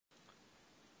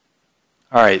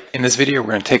All right, in this video,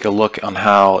 we're going to take a look on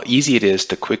how easy it is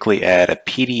to quickly add a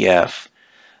PDF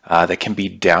that can be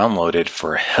downloaded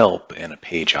for help in a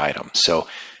page item. So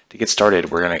to get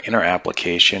started, we're going to, in our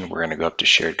application, we're going to go up to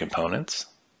Shared Components,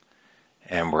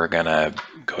 and we're going to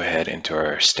go ahead into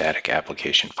our static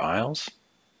application files.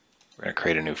 We're going to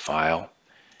create a new file,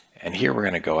 and here we're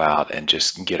going to go out and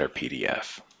just get our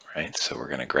PDF, right? So we're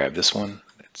going to grab this one,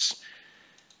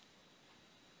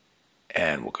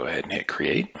 and we'll go ahead and hit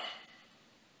Create.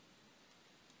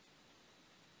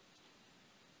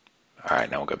 All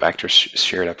right, now we'll go back to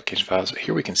shared application files.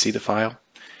 Here we can see the file.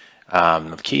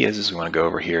 The key is we want to go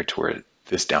over here to where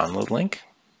this download link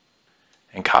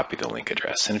and copy the link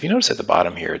address. And if you notice at the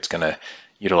bottom here, it's going to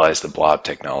utilize the blob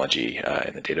technology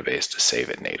in the database to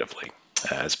save it natively,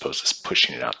 as opposed to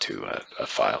pushing it out to a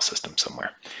file system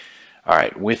somewhere. All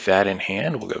right, with that in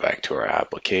hand, we'll go back to our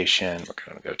application. We're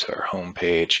going to go to our home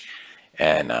page.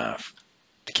 And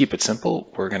to keep it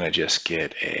simple, we're going to just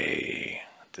get a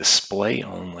display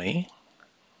only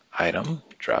item,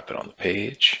 drop it on the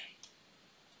page.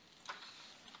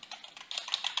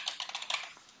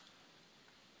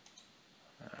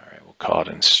 All right, we'll call it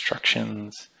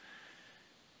instructions.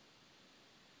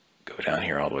 Go down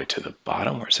here all the way to the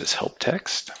bottom where it says help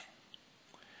text.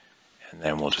 And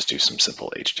then we'll just do some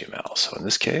simple HTML. So in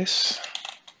this case,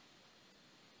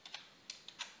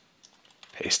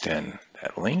 paste in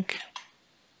that link.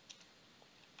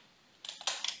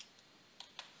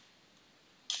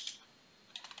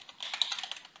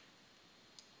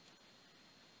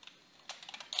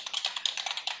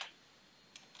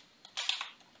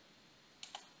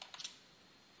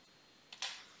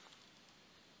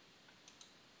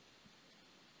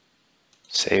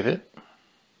 Save it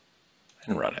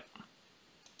and run it.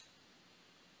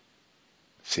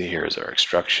 See, here's our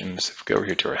instructions. If we go over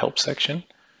here to our help section,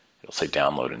 it'll say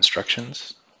download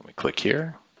instructions. When we click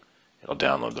here, it'll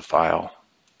download the file,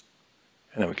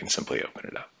 and then we can simply open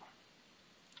it up.